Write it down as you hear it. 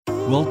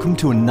Welcome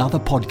to another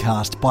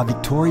podcast by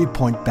Victoria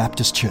Point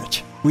Baptist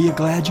Church. We are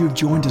glad you have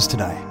joined us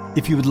today.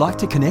 If you would like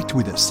to connect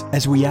with us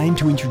as we aim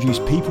to introduce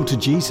people to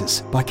Jesus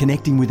by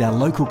connecting with our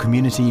local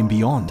community and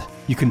beyond,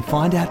 you can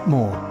find out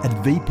more at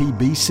vpbc.com.au.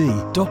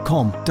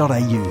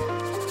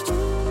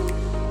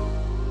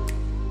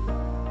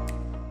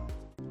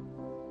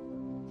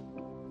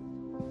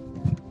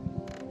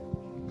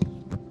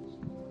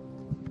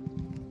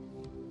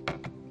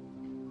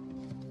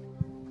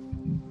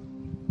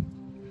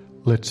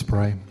 Let's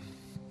pray.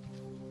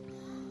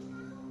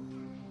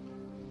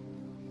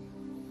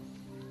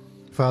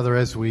 Father,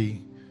 as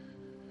we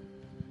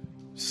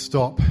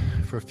stop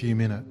for a few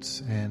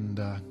minutes and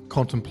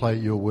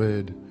contemplate your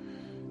word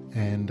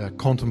and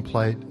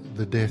contemplate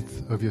the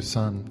death of your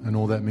Son and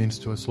all that means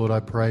to us, Lord, I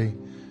pray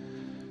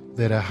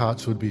that our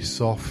hearts would be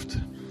soft,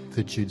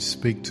 that you'd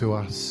speak to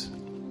us,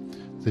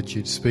 that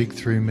you'd speak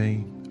through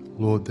me,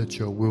 Lord, that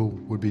your will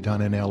would be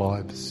done in our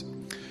lives.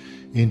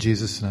 In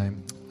Jesus'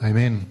 name,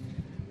 amen.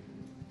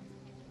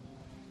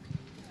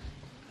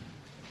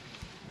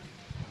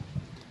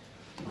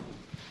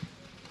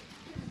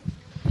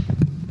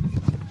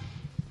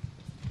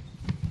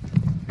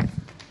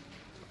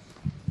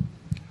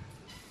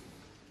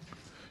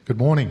 Good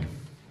morning.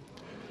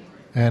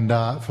 And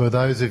for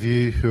those of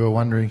you who are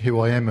wondering who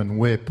I am and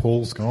where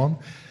Paul's gone,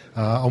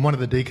 I'm one of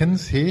the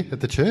deacons here at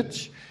the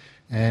church.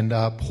 And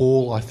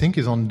Paul, I think,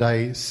 is on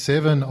day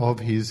 7 of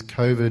his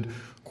COVID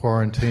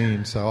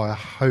quarantine. So I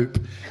hope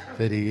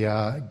that he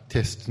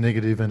tests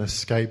negative and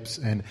escapes,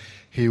 and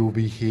he will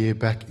be here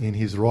back in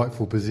his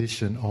rightful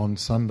position on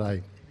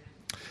Sunday.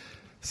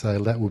 So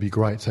that will be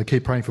great. So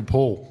keep praying for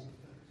Paul.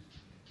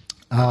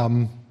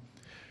 No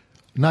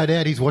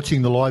doubt he's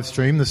watching the live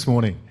stream this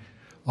morning,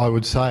 I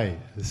would say.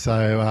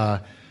 So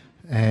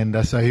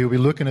he'll be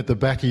looking at the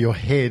back of your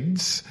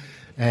heads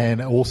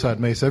and also at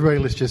me. So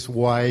everybody, let's just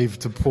wave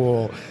to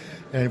Paul.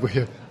 And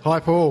hi,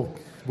 Paul.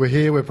 We're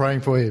here. We're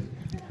praying for you.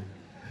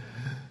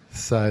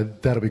 So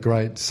that'll be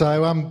great.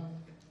 So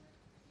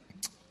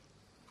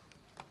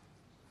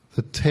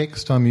the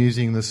text I'm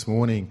using this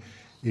morning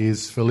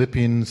is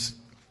Philippians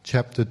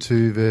chapter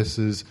 2,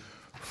 verses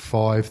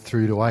 5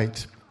 through to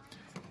 8.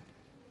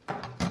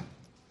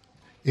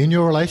 In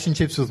your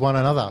relationships with one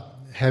another,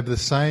 have the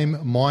same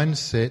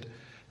mindset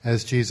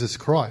as Jesus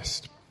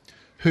Christ,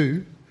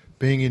 who,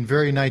 being in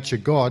very nature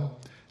God,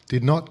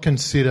 did not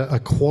consider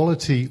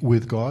equality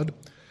with God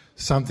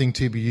something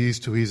to be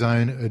used to his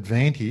own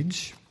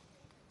advantage.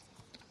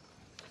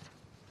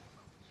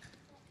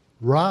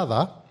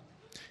 Rather,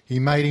 he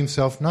made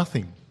himself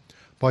nothing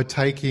by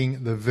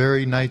taking the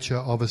very nature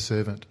of a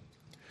servant.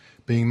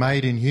 Being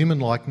made in human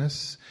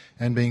likeness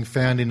and being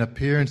found in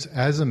appearance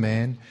as a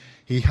man,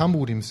 he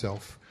humbled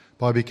himself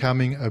by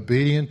becoming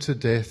obedient to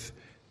death,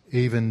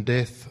 even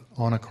death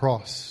on a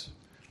cross.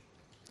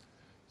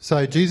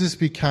 So Jesus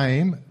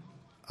became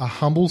a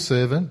humble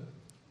servant,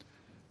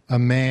 a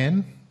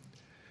man,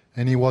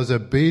 and he was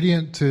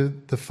obedient to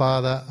the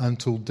Father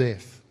until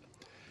death.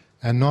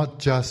 And not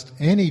just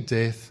any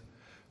death,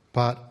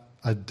 but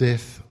a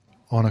death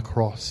on a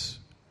cross.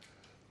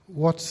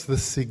 What's the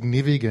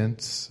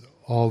significance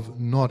of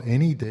not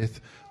any death,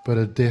 but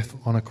a death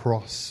on a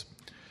cross?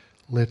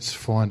 Let's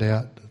find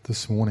out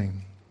this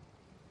morning.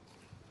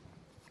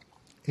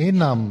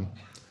 In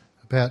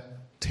about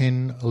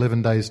 10,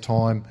 11 days'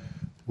 time,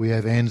 we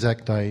have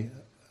Anzac Day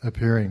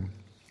appearing.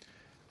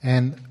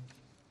 And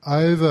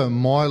over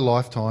my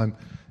lifetime,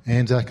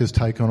 Anzac has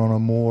taken on a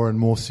more and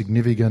more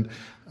significant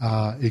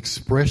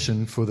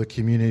expression for the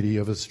community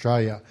of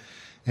Australia.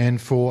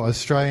 And for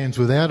Australians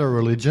without a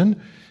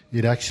religion,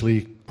 it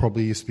actually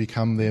probably has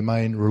become their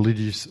main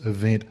religious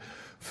event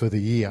for the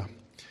year.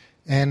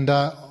 And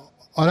I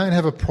don't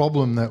have a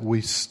problem that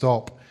we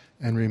stop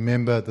and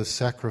remember the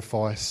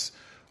sacrifice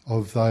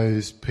of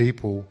those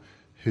people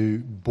who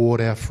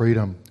bought our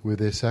freedom with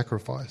their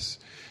sacrifice.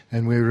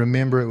 And we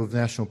remember it with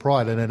national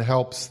pride, and it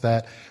helps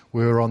that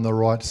we're on the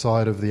right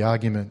side of the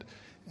argument,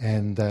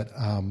 and that,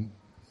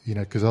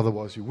 because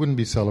otherwise we wouldn't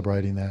be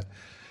celebrating that.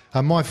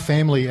 My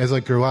family, as I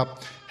grew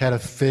up, had a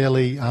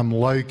fairly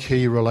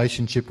low-key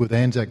relationship with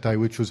Anzac Day,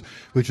 which was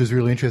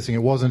really interesting.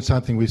 It wasn't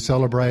something we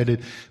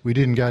celebrated. We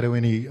didn't go to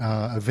any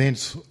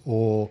events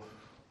or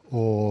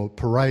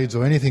parades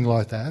or anything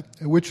like that,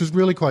 which was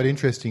really quite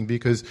interesting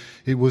because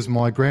it was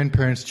my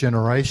grandparents'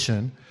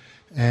 generation.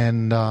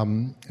 And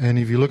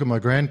if you look at my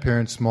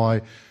grandparents,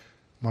 my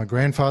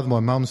grandfather,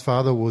 my mum's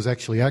father, was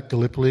actually at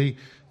Gallipoli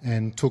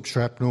and took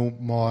shrapnel.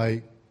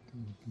 My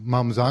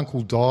mum's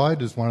uncle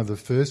died as one of the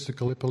first at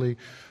Gallipoli.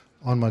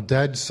 On my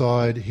dad's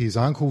side, his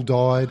uncle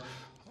died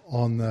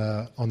on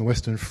the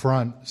Western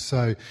Front.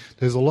 So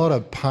there's a lot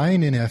of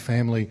pain in our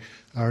family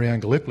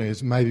around Gallipoli.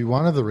 Is maybe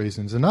one of the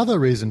reasons. Another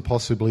reason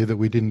possibly that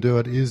we didn't do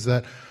it is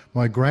that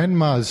my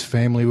grandma's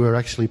family were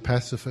actually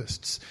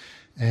pacifists,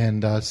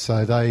 and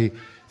so they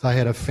they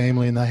had a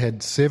family and they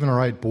had 7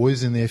 or 8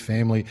 boys in their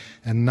family,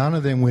 and none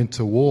of them went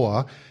to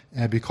war,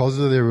 and because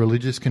of their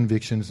religious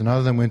convictions, none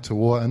of them went to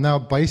war, and they were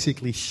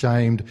basically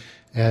shamed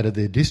out of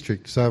their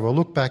district. So if I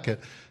look back at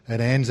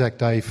Anzac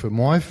Day for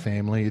my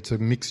family, it's a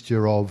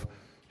mixture of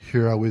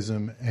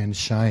heroism and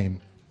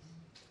shame.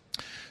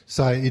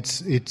 So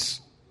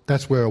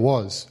that's where it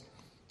was.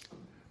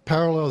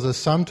 Parallels are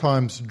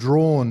sometimes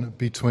drawn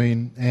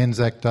between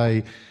Anzac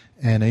Day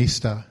and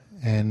Easter,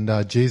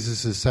 and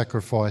Jesus'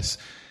 sacrifice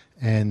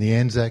and the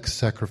Anzac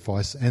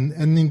sacrifice. And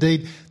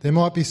indeed, there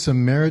might be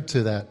some merit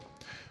to that.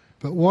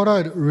 But what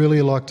I'd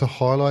really like to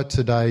highlight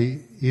today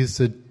is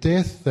the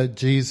death that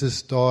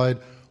Jesus died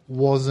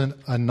wasn't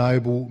a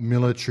noble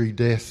military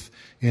death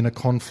in a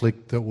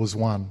conflict that was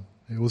won.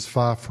 It was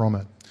far from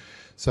it.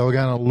 So we're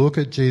going to look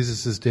at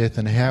Jesus' death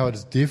and how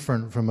it's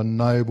different from a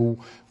noble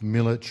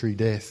military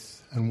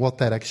death and what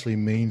that actually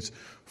means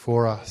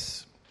for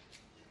us.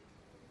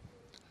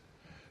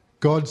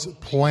 God's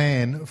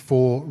plan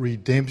for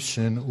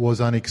redemption was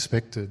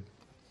unexpected.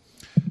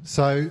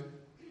 So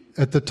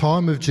at the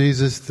time of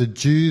Jesus, the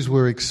Jews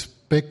were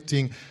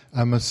expecting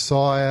a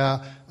Messiah,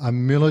 a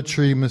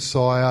military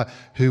Messiah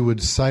who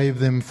would save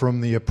them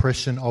from the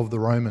oppression of the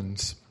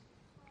Romans.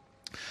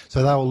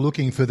 So they were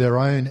looking for their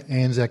own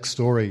Anzac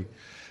story.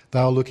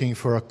 They were looking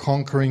for a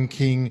conquering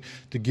king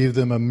to give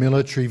them a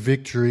military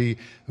victory,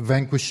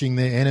 vanquishing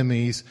their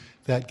enemies.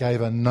 That gave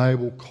a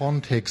noble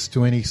context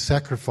to any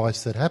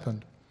sacrifice that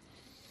happened.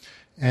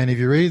 And if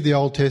you read the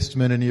Old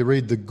Testament and you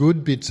read the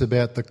good bits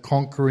about the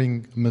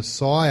conquering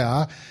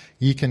Messiah,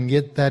 you can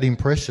get that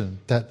impression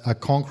that a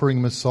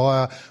conquering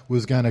Messiah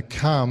was going to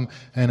come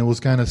and it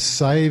was going to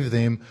save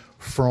them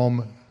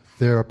from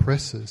their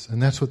oppressors. And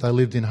that's what they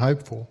lived in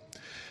hope for.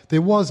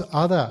 There was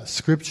other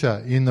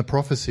scripture in the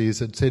prophecies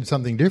that said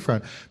something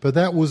different, but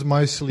that was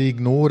mostly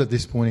ignored at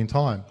this point in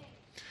time.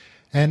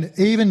 And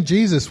even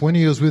Jesus, when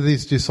he was with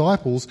his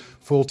disciples,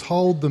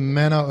 foretold the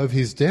manner of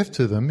his death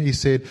to them. He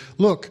said,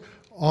 look,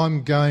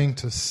 I'm going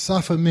to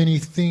suffer many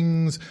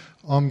things.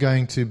 I'm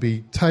going to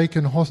be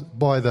taken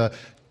by the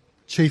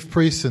chief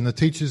priests and the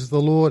teachers of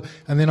the Lord,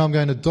 and then I'm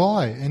going to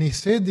die. And he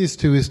said this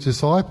to his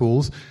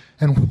disciples,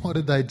 and what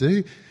did they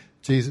do?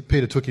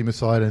 Peter took him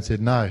aside and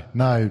said, no,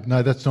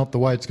 that's not the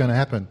way it's going to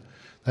happen.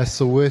 That's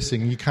the worst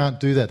thing. You can't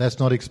do that. That's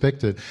not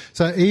expected.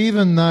 So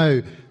even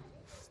though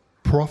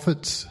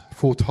prophets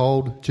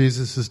foretold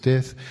Jesus'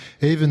 death,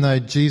 even though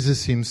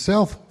Jesus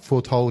himself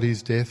foretold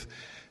his death,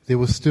 there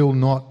was still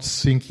not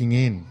sinking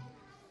in.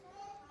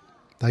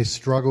 They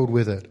struggled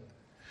with it.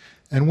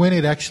 And when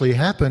it actually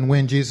happened,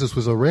 when Jesus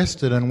was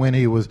arrested and when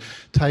he was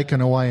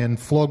taken away and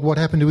flogged, what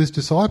happened to his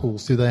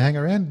disciples? Did they hang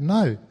around?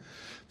 No.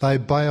 They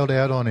bailed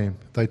out on him.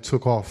 They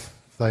took off.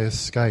 They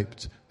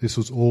escaped. This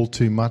was all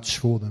too much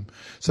for them.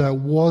 So it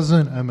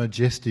wasn't a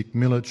majestic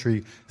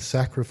military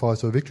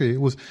sacrifice or victory.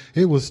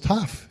 It was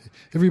tough.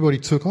 Everybody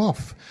took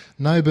off.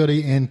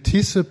 Nobody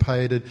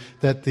anticipated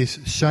that this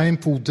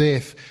shameful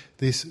death,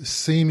 this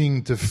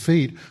seeming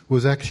defeat,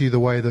 was actually the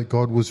way that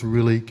God was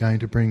really going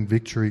to bring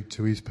victory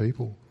to his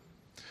people.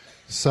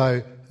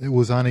 So it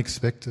was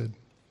unexpected.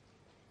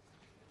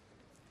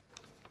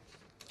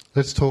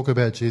 Let's talk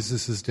about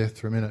Jesus' death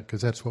for a minute, because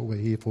that's what we're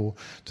here for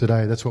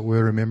today. That's what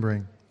we're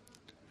remembering.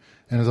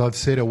 And as I've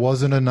said, it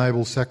wasn't a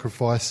noble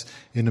sacrifice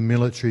in a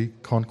military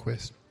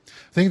conquest.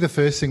 I think the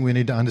first thing we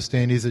need to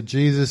understand is that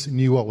Jesus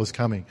knew what was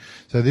coming.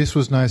 So this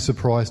was no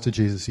surprise to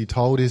Jesus. He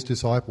told his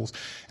disciples.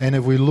 And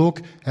if we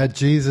look at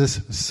Jesus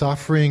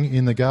suffering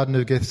in the Garden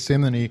of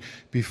Gethsemane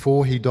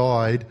before he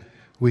died,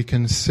 we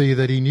can see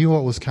that he knew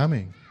what was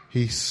coming.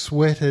 He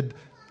sweated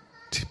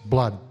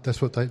blood.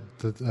 That's what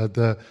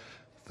the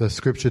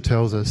scripture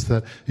tells us,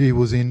 that he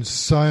was in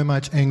so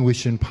much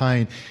anguish and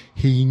pain.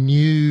 He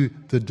knew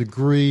the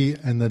degree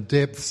and the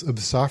depths of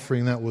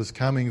suffering that was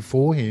coming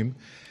for him.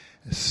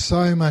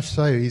 So much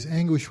so, his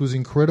anguish was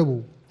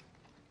incredible.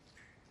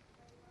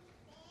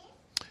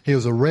 He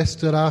was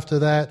arrested after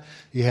that.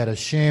 He had a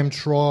sham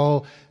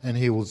trial and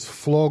he was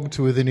flogged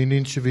to within an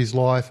inch of his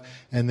life,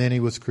 and then he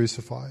was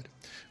crucified.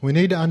 We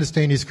need to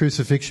understand his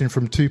crucifixion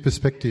from two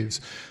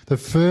perspectives. The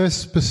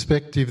first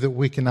perspective that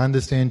we can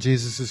understand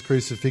Jesus'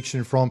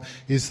 crucifixion from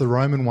is the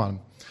Roman one.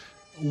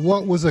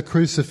 What was a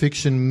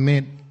crucifixion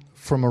meant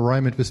from a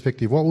Roman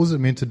perspective? What was it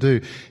meant to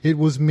do? It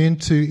was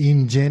meant to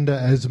engender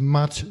as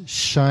much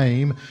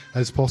shame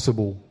as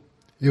possible.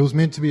 It was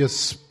meant to be a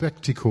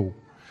spectacle.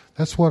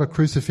 That's what a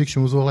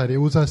crucifixion was all about. It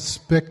was a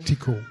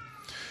spectacle.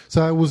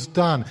 So it was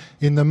done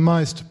in the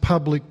most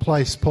public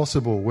place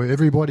possible, where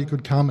everybody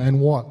could come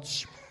and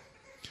watch.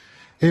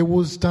 It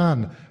was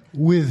done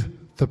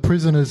with the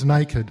prisoners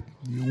naked.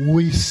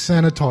 We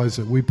sanitise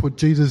it. We put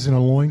Jesus in a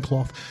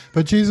loincloth.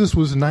 But Jesus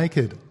was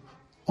naked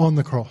on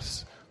the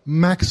cross.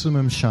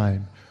 Maximum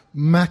shame,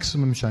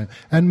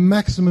 and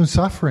maximum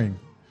suffering.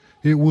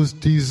 It was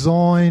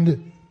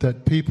designed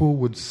that people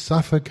would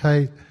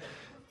suffocate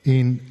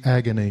in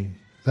agony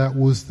That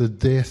was the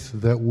death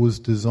that was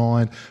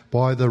designed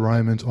by the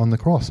Romans on the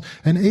cross.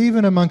 And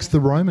even amongst the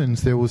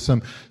Romans, there was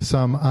some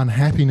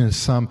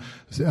unhappiness. There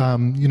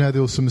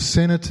were some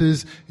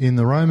senators in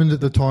the Romans at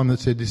the time that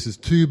said, this is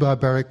too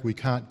barbaric, we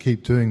can't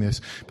keep doing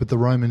this. But the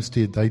Romans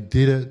did. They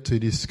did it to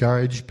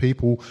discourage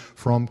people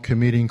from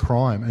committing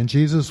crime. And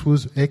Jesus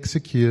was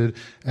executed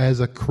as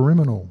a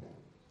criminal.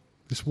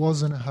 This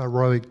wasn't a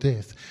heroic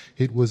death.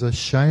 It was a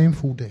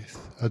shameful death,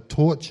 a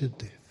tortured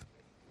death.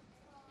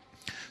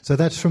 So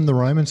that's from the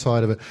Roman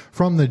side of it.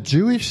 From the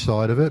Jewish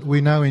side of it,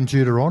 we know in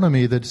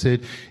Deuteronomy that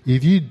said,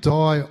 if you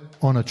die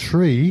on a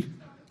tree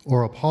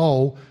or a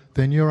pole,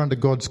 then you're under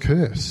God's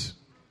curse.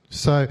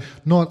 So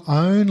not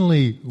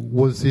only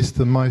was this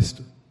the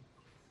most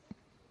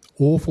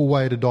awful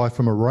way to die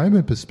from a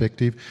Roman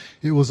perspective,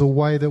 it was a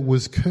way that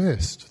was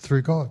cursed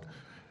through God.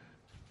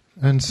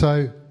 And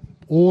so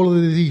all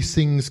of these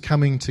things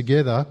coming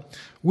together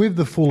with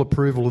the full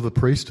approval of the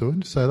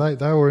priesthood, so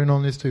they were in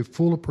on this too,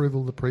 full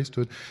approval of the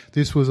priesthood.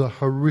 This was a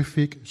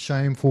horrific,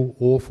 shameful,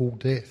 awful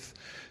death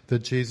that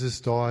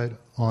Jesus died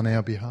on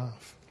our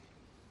behalf.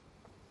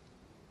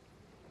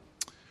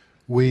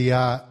 We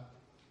have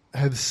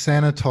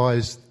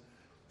sanitised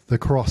the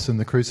cross and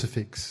the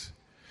crucifix.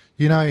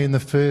 You know, in the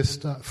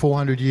first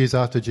 400 years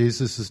after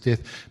Jesus'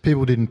 death,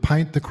 people didn't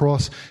paint the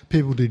cross,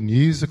 people didn't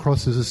use the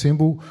cross as a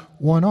symbol.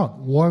 Why not?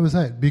 Why was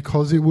that?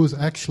 Because it was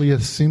actually a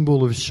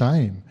symbol of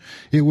shame.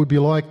 It would be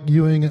like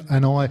you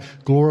and I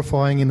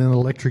glorifying in an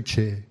electric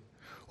chair,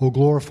 or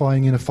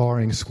glorifying in a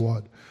firing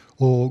squad,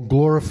 or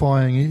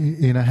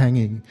glorifying in a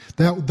hanging.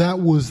 That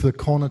was the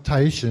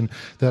connotation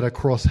that a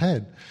cross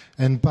had.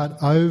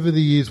 But over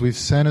the years, we've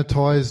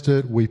sanitised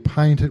it. We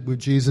paint it with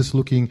Jesus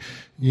looking,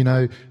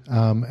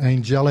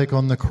 angelic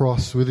on the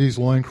cross with his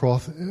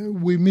loincloth.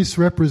 We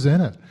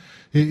misrepresent it.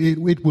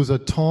 It was a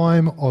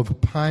time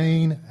of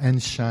pain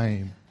and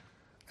shame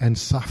and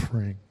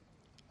suffering.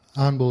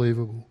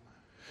 Unbelievable.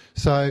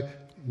 So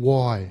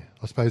why?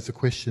 I suppose the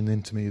question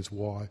then to me is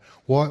why?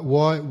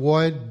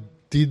 Why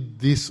did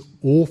this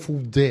awful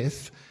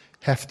death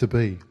have to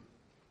be?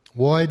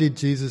 Why did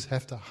Jesus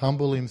have to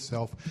humble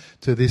himself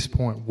to this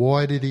point?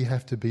 Why did he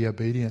have to be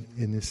obedient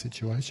in this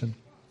situation?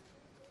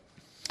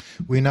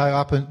 We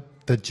know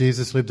that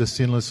Jesus lived a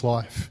sinless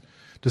life.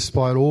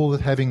 Despite all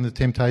having the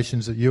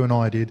temptations that you and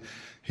I did,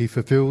 he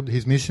fulfilled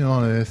his mission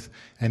on earth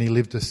and he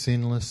lived a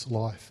sinless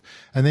life.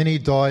 And then he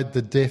died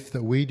the death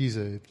that we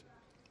deserved.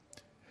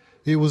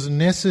 It was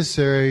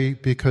necessary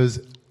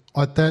because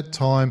at that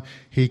time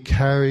he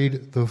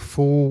carried the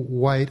full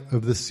weight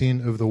of the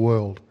sin of the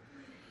world.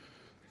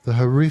 The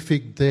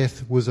horrific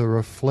death was a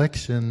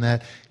reflection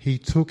that he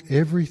took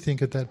everything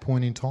at that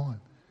point in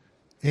time.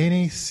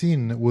 Any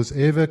sin that was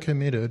ever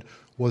committed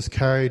was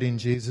carried in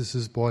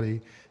Jesus'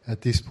 body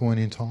at this point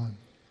in time.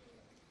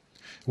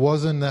 It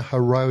wasn't the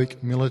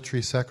heroic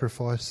military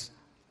sacrifice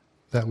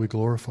that we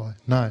glorify.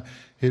 No,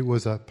 it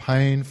was a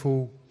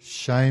painful,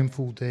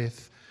 shameful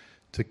death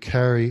to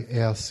carry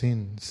our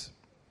sins.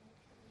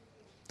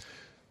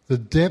 The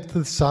depth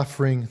of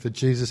suffering that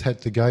Jesus had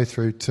to go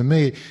through, to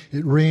me,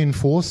 it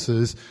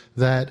reinforces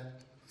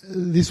that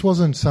this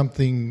wasn't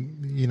something,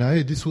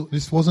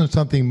 this wasn't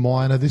something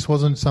minor. This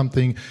wasn't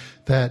something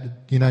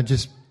that,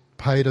 just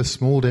paid a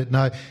small debt.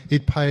 No,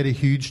 it paid a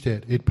huge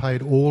debt. It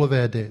paid all of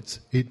our debts.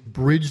 It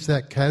bridged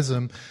that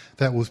chasm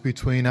that was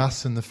between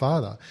us and the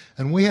Father.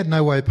 And we had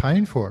no way of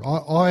paying for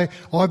it.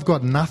 I've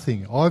got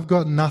nothing. I've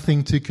got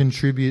nothing to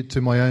contribute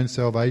to my own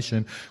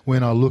salvation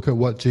when I look at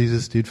what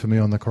Jesus did for me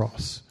on the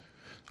cross.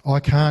 I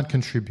can't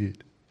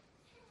contribute.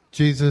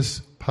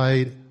 Jesus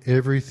paid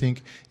everything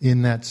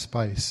in that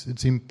space.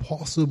 It's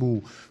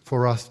impossible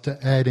for us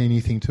to add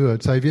anything to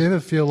it. So if you ever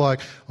feel like,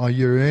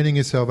 you're earning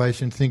your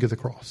salvation, think of the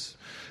cross.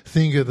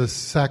 Think of the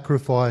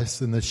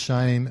sacrifice and the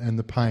shame and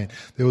the pain.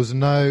 There was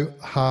no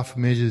half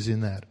measures in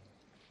that.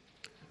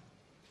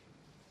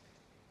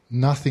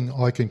 Nothing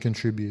I can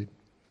contribute.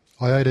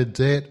 I owed a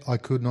debt I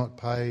could not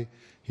pay.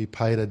 He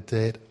paid a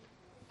debt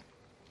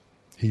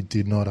he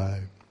did not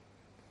owe.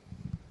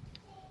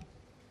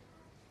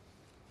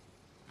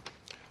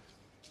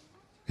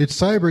 It's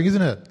sobering,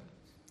 isn't it?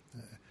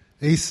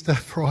 Easter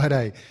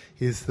Friday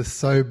is the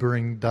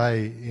sobering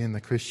day in the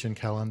Christian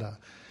calendar.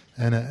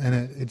 And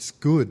it's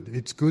good.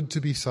 It's good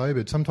to be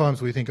sobered. Sometimes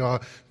we think,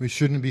 we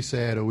shouldn't be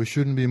sad or we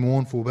shouldn't be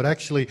mournful. But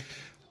actually,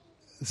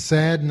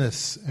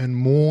 sadness and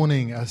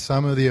mourning are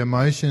some of the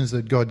emotions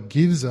that God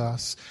gives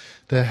us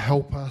to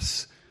help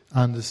us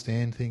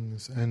understand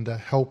things and to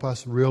help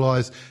us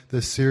realise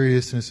the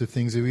seriousness of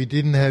things. If we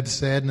didn't have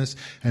sadness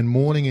and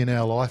mourning in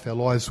our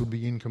lives would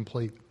be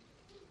incomplete.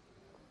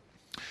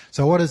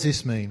 So what does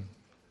this mean?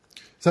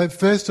 So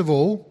first of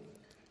all,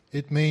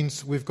 it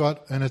means we've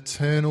got an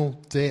eternal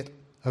debt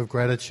of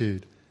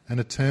gratitude, an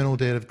eternal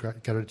debt of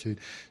gratitude.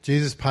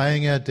 Jesus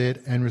paying our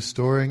debt and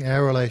restoring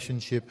our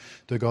relationship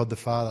to God the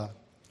Father.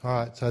 All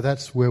right, so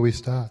that's where we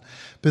start.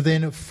 But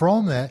then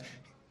from that,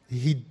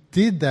 he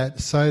did that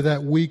so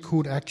that we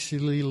could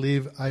actually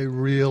live a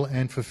real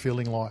and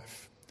fulfilling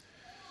life.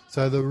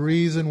 So the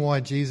reason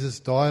why Jesus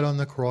died on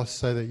the cross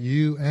so that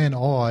you and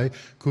I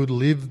could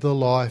live the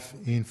life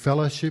in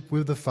fellowship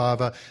with the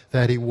Father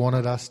that he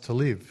wanted us to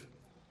live.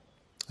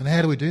 And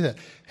how do we do that?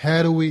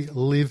 How do we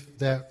live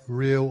that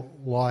real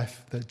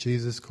life that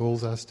Jesus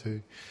calls us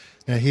to?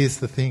 Now here's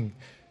the thing.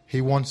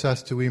 He wants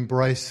us to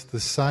embrace the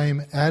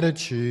same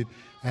attitude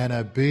and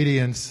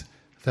obedience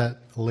that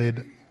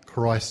led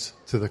Christ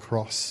to the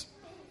cross.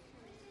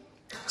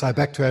 So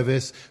back to our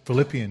verse,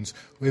 Philippians.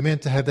 We're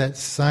meant to have that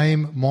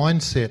same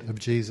mindset of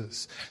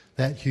Jesus,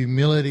 that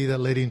humility that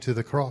led him to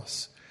the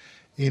cross.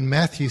 In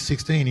Matthew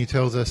 16, he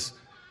tells us,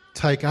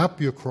 take up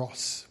your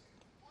cross.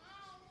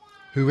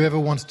 Whoever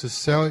wants to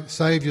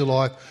save your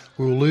life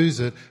will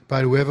lose it,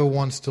 but whoever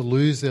wants to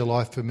lose their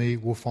life for me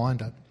will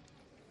find it.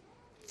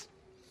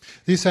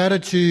 This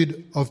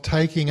attitude of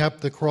taking up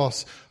the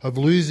cross, of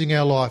losing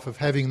our life, of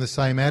having the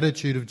same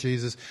attitude of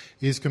Jesus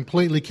is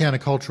completely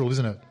countercultural,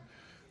 isn't it?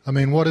 I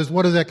mean, what does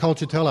our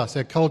culture tell us?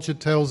 Our culture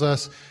tells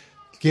us,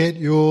 get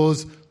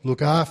yours,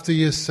 look after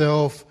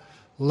yourself,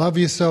 love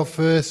yourself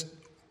first.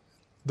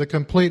 The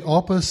complete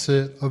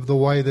opposite of the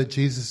way that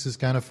Jesus is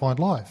going to find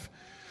life.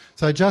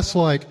 So just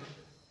like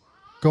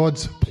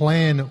God's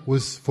plan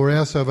was for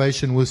our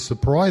salvation was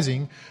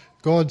surprising,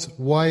 God's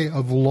way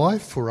of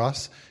life for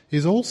us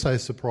is also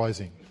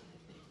surprising.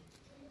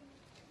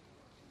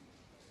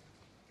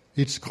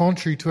 It's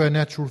contrary to our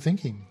natural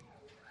thinking.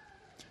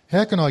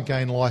 How can I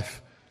gain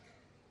life?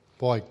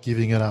 By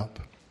giving it up.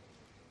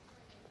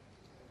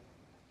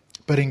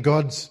 But in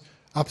God's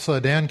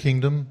upside down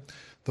kingdom,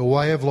 the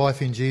way of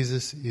life in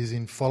Jesus is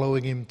in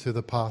following him to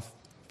the path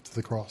to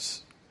the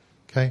cross.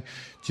 Okay?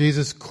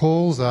 Jesus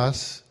calls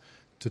us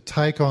to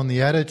take on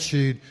the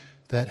attitude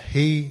that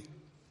he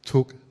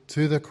took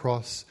to the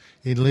cross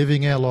in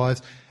living our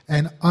lives,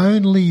 and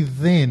only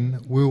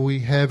then will we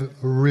have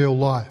a real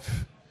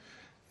life.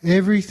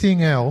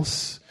 Everything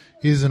else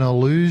is an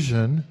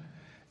illusion.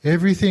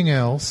 Everything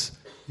else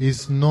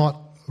is not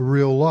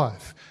real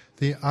life.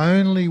 The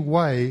only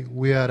way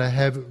we are to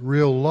have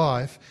real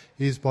life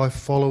is by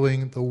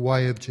following the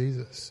way of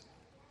Jesus.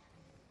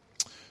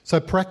 So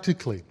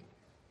practically,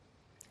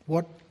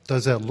 what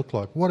does that look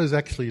like? What does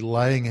actually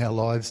laying our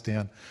lives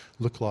down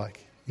look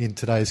like in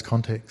today's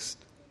context?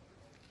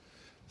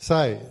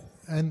 So,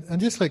 and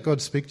just let God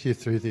speak to you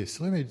through this.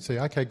 Let me say,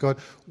 okay, God,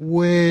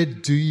 where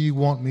do you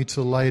want me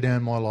to lay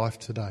down my life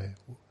today?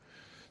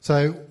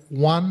 So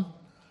one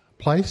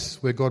place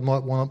where God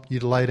might want you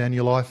to lay down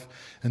your life,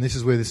 and this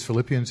is where this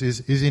Philippians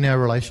is in our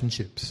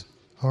relationships.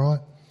 All right?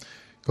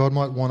 God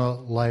might want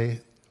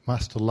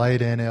us to lay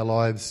down our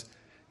lives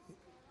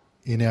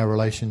in our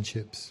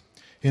relationships.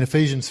 In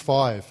Ephesians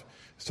 5,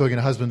 it's talking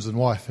to husbands and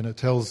wife, and it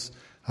tells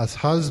us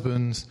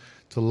husbands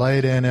to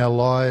lay down our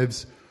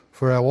lives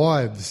for our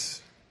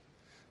wives.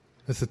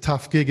 It's a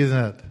tough gig,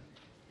 isn't it,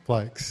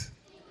 blokes?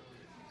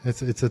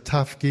 It's a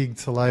tough gig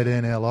to lay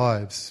down our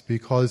lives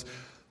because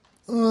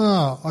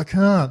I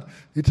can't.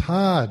 It's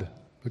hard.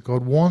 But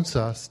God wants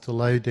us to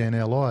lay down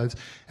our lives.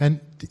 And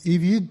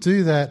if you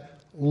do that,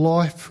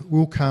 life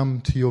will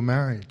come to your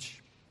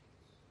marriage.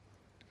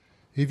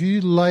 If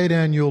you lay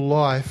down your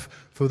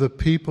life for the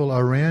people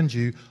around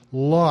you,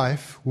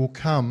 life will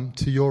come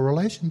to your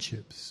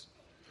relationships.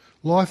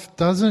 Life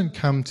doesn't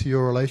come to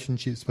your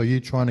relationships by you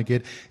trying to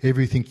get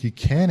everything you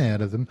can out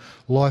of them.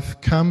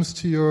 Life comes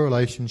to your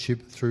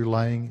relationship through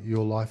laying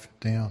your life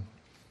down.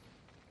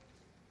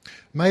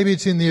 Maybe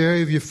it's in the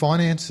area of your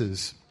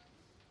finances.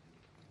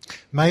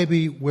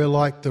 Maybe we're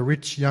like the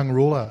rich young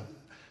ruler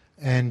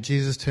and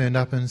Jesus turned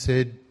up and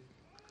said,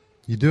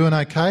 you're doing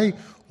okay?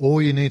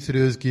 All you need to do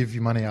is give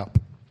your money up.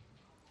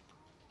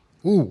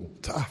 Ooh,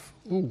 tough.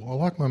 Ooh, I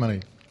like my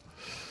money.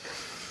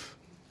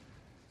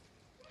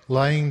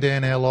 Laying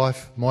down our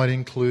life might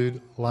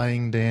include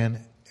laying down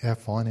our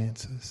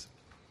finances.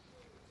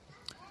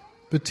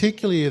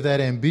 Particularly if that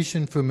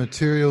ambition for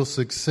material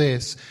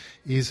success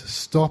is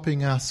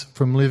stopping us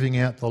from living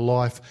out the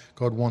life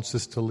God wants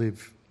us to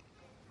live.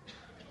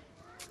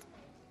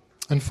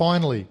 And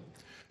finally,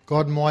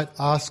 God might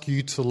ask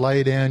you to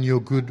lay down your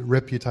good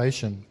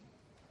reputation.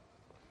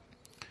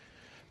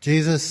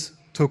 Jesus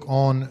took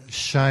on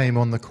shame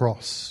on the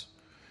cross.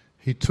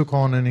 He took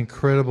on an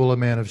incredible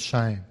amount of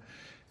shame,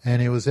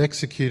 and he was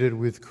executed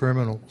with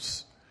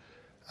criminals.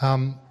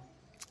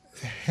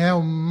 How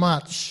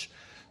much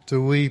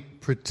do we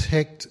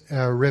protect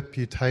our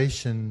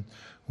reputation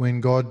when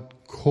God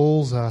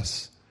calls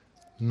us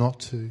not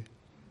to?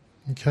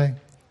 Okay?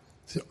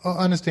 So I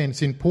understand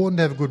it's important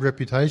to have a good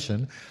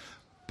reputation,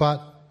 but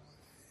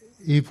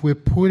if we're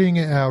putting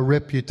our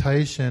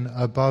reputation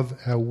above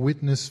our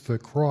witness for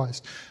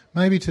Christ,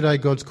 maybe today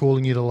God's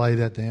calling you to lay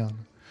that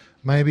down.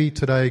 Maybe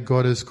today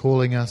God is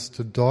calling us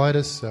to die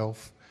to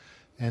self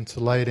and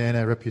to lay down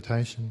our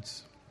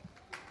reputations.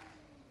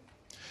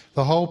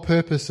 The whole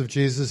purpose of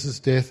Jesus'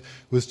 death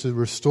was to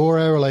restore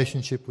our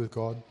relationship with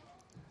God.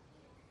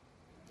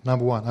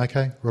 Number one,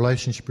 okay,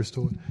 relationship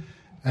restored.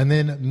 And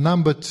then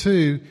number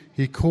two,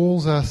 he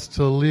calls us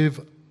to live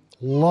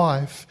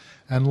life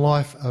and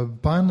life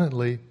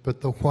abundantly,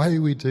 but the way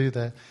we do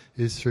that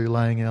is through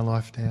laying our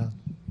life down.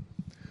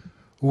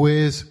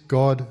 Where's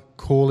God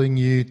calling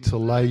you to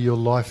lay your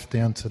life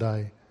down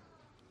today?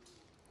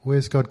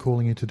 Where's God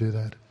calling you to do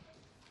that?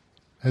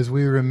 As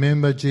we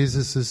remember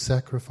Jesus'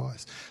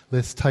 sacrifice,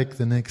 let's take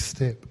the next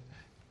step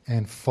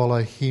and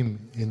follow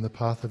him in the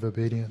path of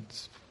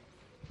obedience.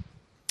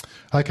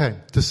 Okay,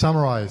 to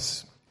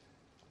summarise,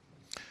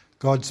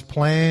 God's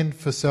plan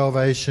for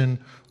salvation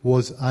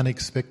was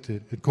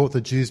unexpected. It caught the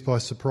Jews by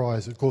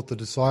surprise. It caught the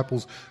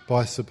disciples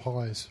by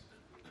surprise.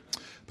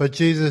 But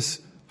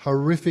Jesus'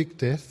 horrific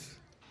death,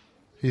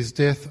 his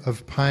death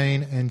of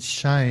pain and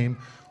shame,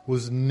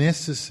 was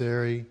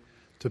necessary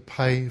to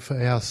pay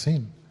for our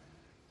sin.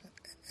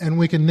 And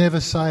we can never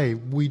say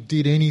we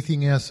did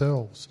anything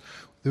ourselves.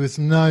 There was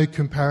no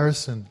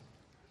comparison.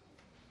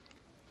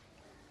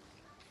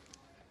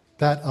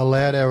 That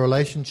allowed our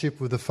relationship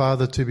with the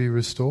Father to be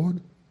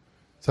restored.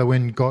 So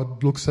when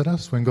God looks at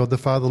us, when God the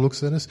Father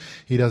looks at us,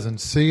 he doesn't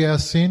see our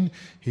sin,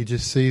 he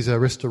just sees our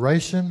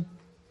restoration.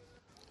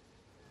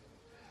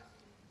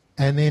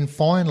 And then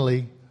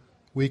finally,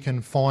 we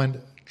can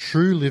find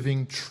true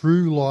living,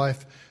 true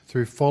life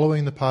through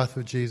following the path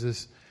of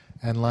Jesus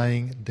and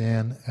laying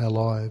down our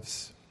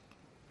lives.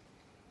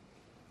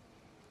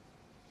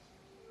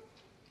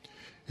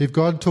 If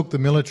God took the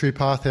military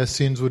path, our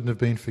sins wouldn't have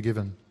been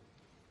forgiven.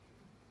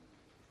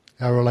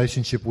 Our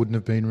relationship wouldn't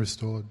have been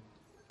restored.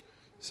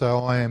 So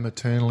I am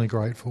eternally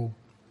grateful.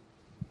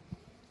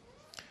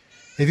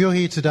 If you're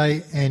here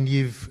today and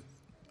you've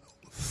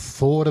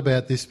thought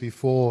about this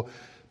before,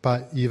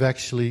 but you've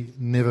actually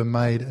never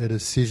made a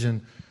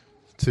decision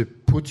to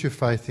put your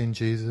faith in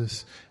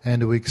Jesus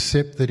and to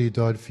accept that he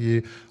died for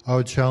you, I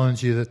would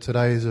challenge you that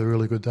today is a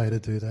really good day to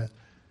do that.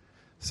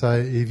 So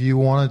if you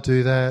want to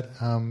do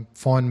that,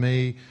 find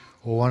me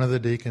or one of the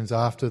deacons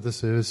after the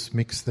service,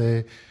 mix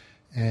there,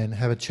 and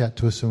have a chat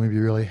to us, and we'd be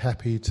really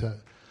happy to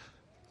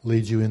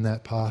lead you in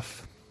that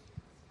path.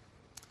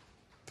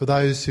 For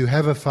those who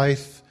have a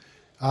faith,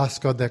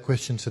 ask God that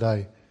question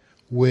today.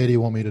 Where do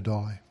you want me to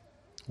die?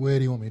 Where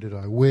do you want me to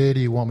die? Where do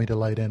you want me to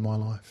lay down my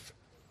life?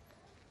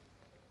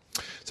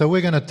 So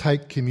we're going to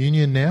take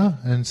communion now,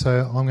 and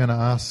so I'm going to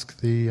ask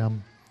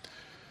the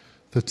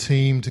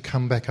team to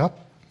come back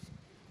up.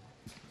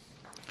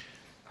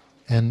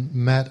 And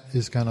Matt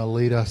is going to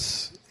lead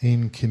us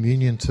in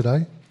communion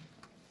today.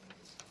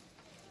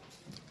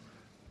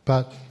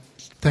 But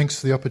thanks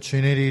for the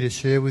opportunity to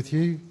share with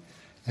you.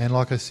 And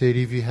like I said,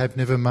 if you have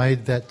never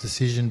made that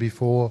decision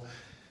before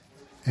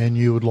and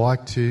you would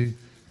like to,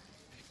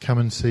 come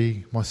and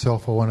see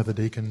myself or one of the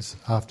deacons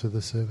after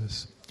the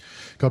service.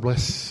 God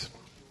bless.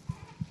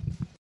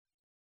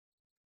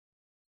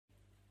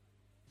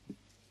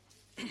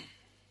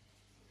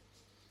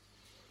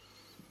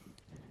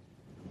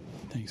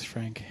 Thanks,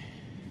 Frank.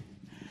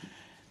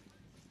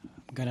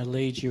 I'm going to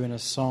lead you in a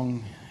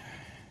song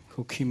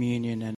called Communion. And